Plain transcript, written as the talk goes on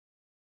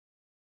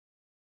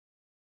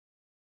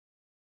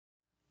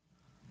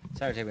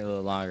Sorry to take me a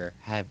little longer.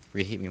 Have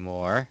reheat me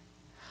more.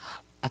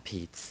 A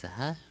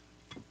pizza.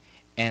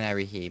 And I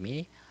reheat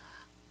me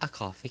a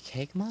coffee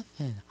cake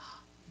muffin.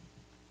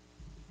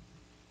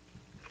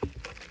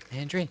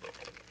 And drink.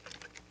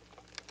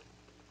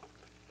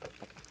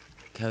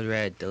 Code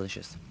red,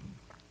 delicious.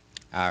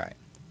 Alright.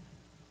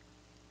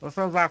 Let's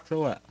go back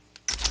to it.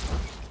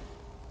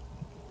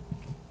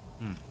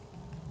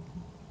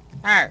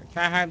 Alright,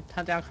 try to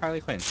hunt down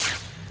Harley Quinn.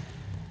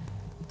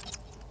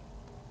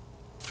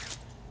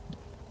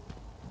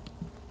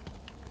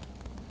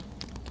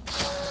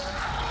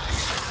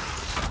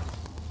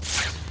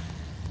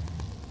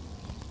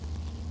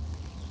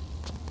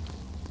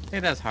 I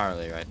think that's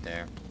Harley right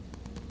there.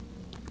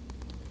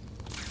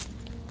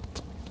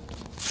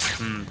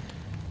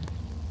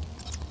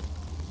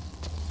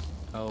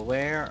 Oh,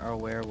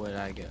 where would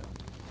I go?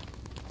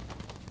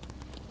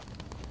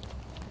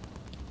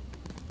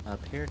 Up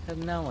here, cause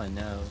no one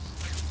knows.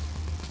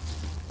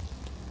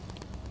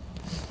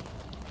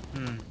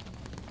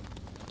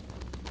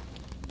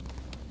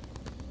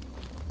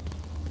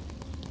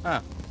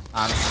 Oh,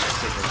 I'm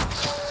stupid.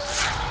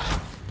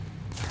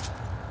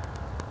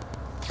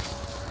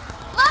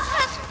 Look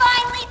who's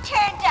finally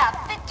turned up,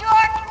 the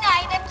Dark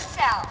Knight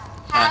himself.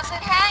 How's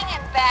it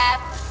hanging,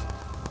 Babs?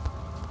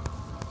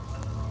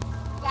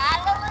 Got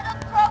a little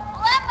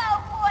problemo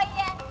for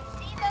you.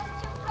 See those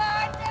two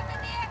guards over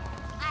there?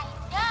 I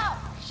know,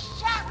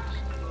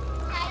 shocking.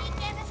 How you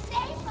gonna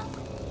save them?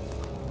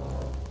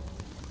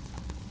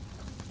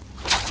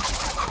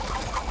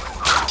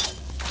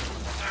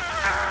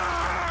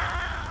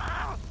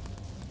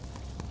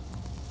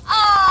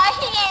 Aw,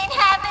 he ain't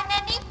having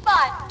any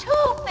fun.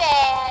 Too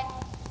bad.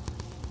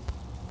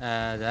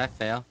 Did I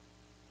fail?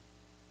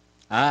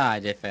 Ah, I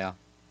did fail.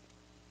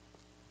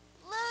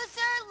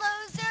 Loser,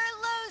 loser,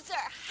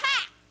 loser.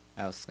 Ha!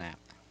 Oh, snap.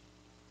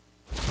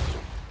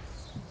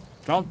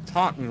 Don't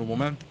taunt me,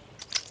 woman.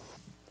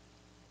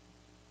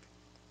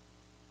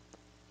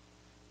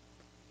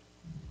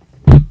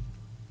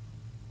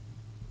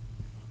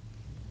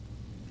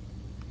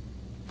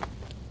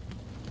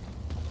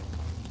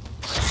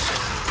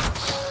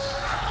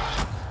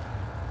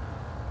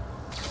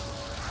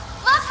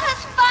 Look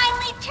who's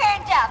finally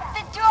turned up,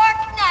 the Dark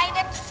Knight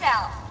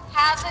himself.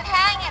 How's it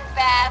hanging,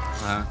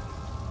 Babs?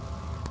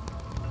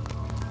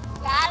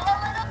 Got a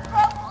little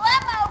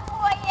problemo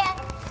for you.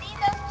 See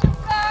those two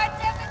guards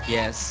over there?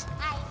 Yes.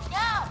 I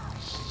know,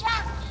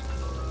 shocking.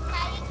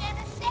 How you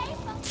gonna save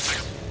them?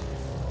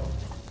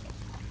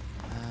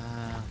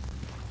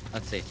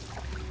 Let's see.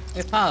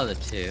 We follow the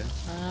two.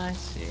 I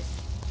see.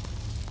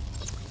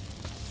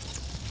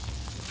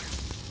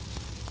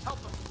 Help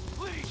us,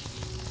 please.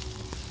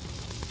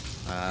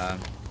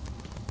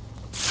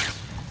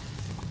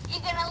 You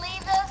gonna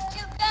leave those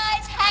two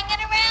guys hanging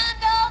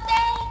around all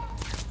day?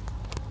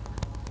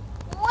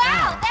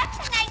 Wow, that's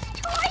a nice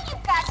toy you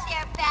got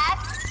there,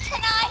 Babs.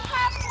 Can I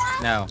have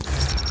one? No.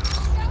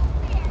 Don't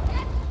fear,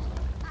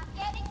 I'm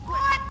getting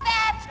bored,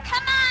 Babs.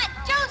 Come on,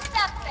 do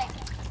something.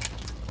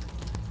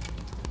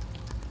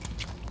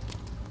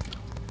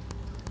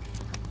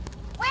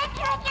 Where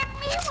can I get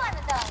me one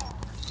of those?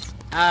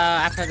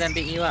 After them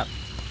beating you up.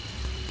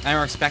 In a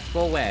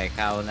respectable way.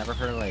 I will never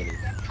hurt a lady.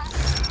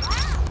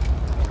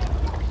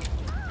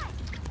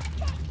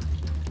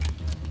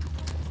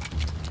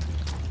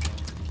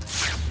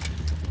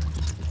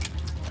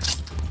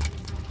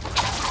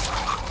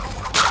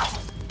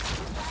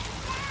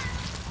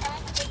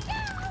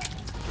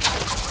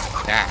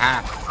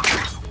 Aha.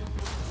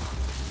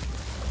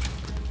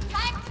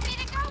 Time for me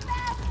to go,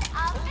 Babs.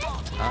 I'll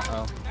miss you.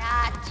 Uh-oh.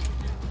 Not.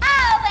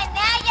 Oh, and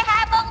now you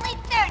have only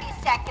 30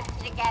 seconds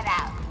to get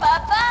out.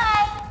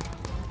 Bye-bye.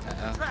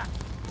 Uh-oh. Trap.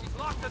 He's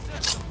locked us in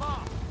with a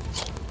bomb.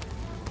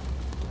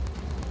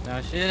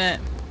 No, she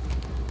didn't.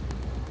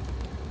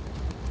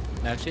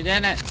 No, she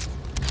didn't.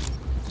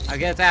 I'll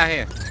get us out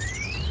here.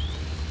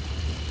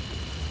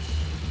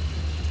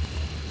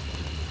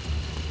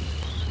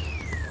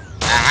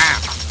 Aha!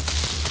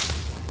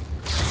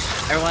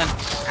 Everyone,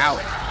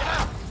 out.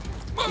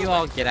 You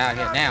all get out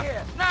here now.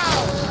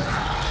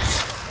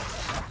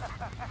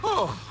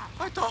 Oh,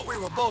 I thought we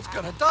were both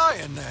gonna die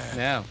in there.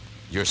 No.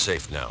 You're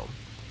safe now.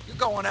 You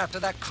going after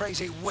that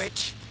crazy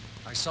witch?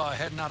 I saw her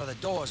heading out of the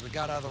door as we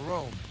got out of the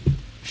room.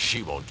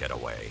 She won't get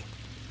away.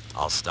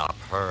 I'll stop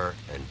her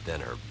and then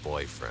her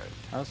boyfriend.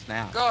 Oh,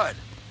 snap. Good.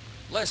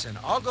 Listen,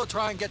 I'll go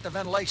try and get the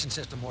ventilation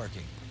system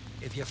working.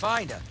 If you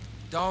find her,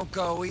 don't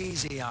go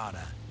easy on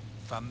her.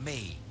 For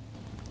me.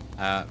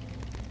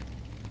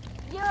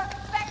 You're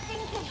expecting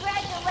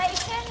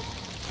congratulations?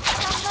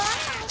 Come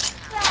on,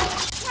 try and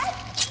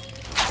catch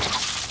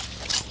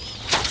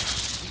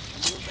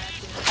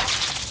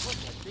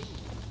me.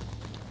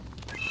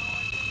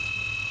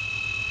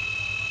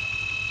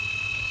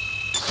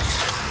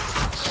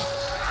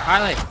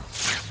 Harley!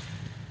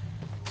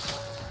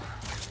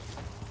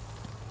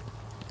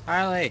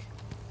 Harley!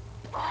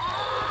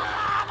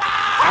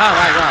 Oh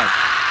my god!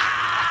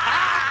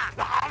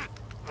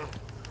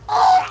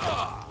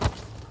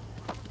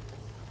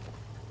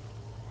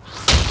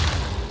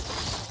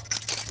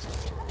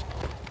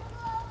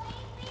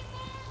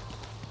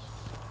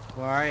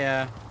 Where are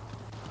ya?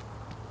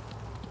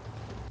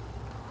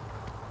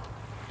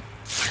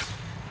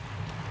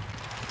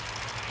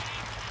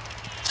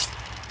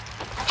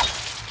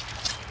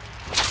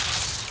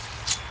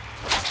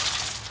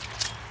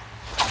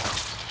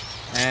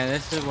 And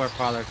this is where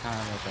Father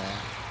Time is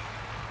at.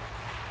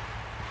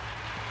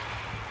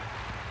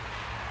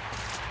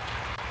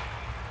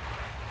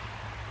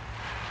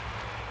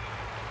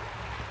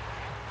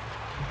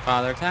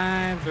 Father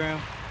Time's room.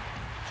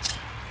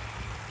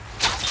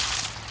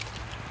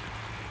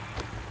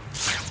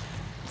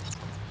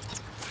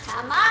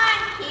 Come on,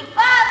 keep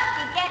up.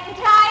 You getting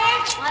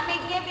tired? Let me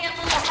give you a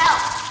little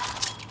help.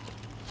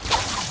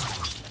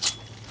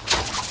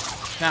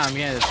 No, I'm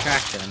getting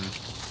distracted.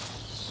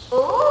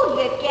 Ooh,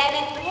 you're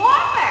getting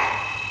warmer.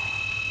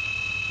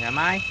 Am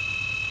I?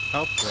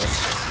 Hopefully.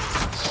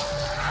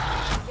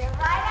 You're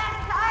right on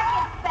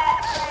target, Fat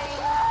Brain.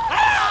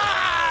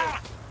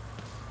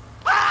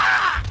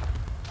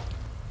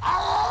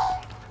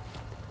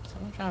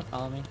 Someone trying to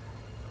follow me?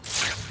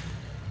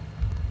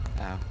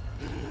 Oh.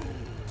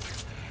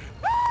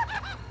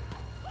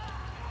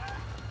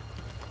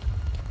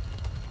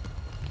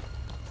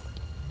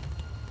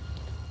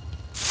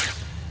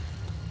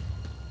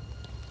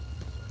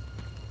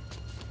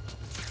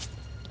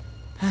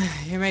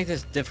 You make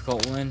this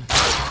difficult one.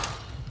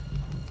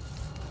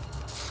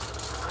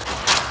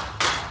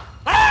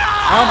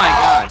 Oh my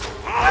god!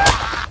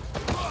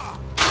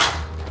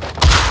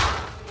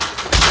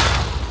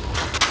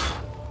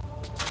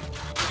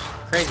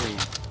 Crazy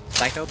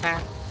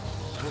psychopath?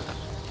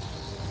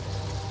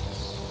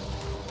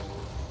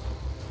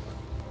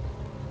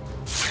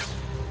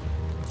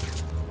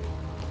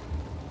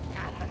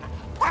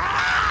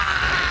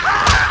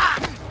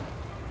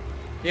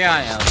 Yeah,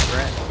 I am,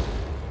 Brett.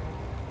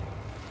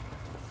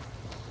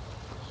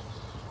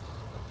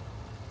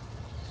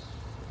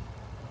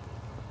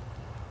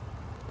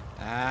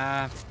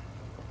 Ah.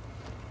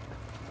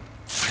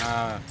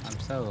 I'm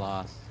so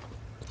lost.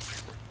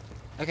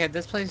 Okay,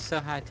 this place is so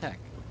high-tech.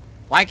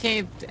 Why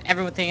can't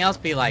everything else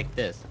be like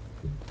this?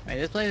 Wait,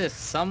 this place is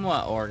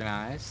somewhat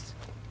organized.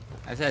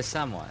 I said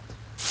somewhat.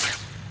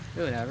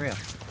 Ooh, not real.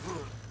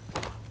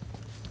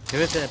 Who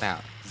is it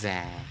about?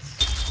 Zaz.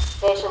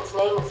 Patient's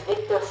name is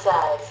Victor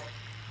Saz.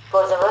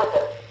 For the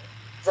record,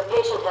 the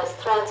patient has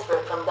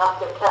transferred from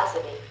Dr.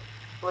 Cassidy,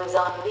 who is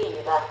on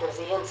leave after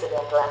the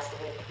incident last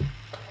week.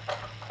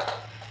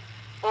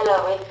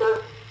 Hello,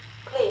 Victor.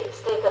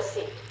 Please, take a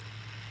seat.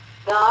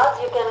 Guards,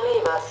 you can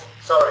leave us.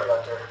 Sorry,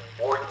 Doctor.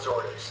 Warden's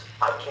orders.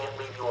 I can't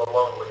leave you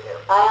alone with him.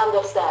 I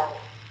understand.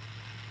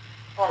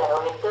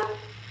 Hello, Victor.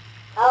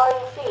 How are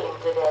you feeling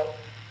today?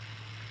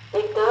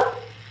 Victor,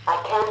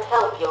 I can't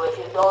help you if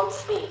you don't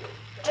speak.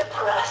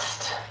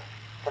 Depressed.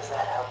 Does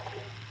that help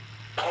you?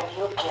 Can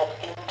you get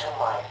into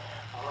my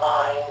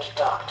mind,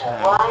 Doctor?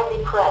 No. Why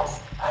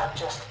depressed? I'm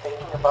just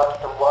thinking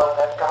about the one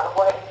that got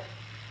away.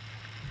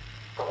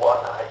 The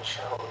one I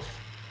chose.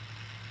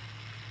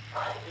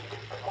 I needed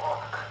the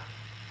mark.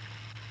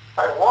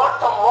 I want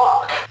the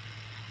mark!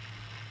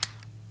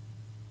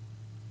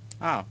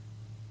 Oh.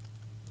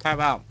 Talk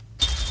about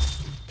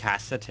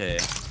Cassidy.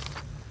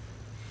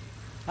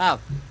 Oh,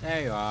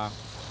 there you are.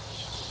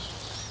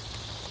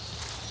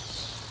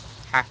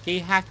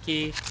 Hacky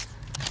hacky.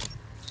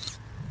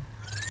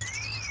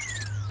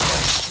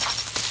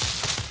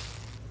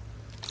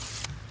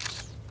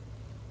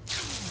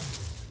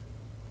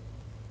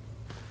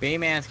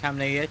 B-Man's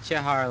coming to get you,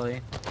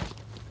 Harley.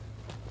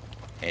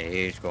 And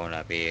he's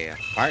gonna be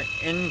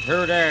fighting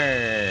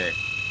today.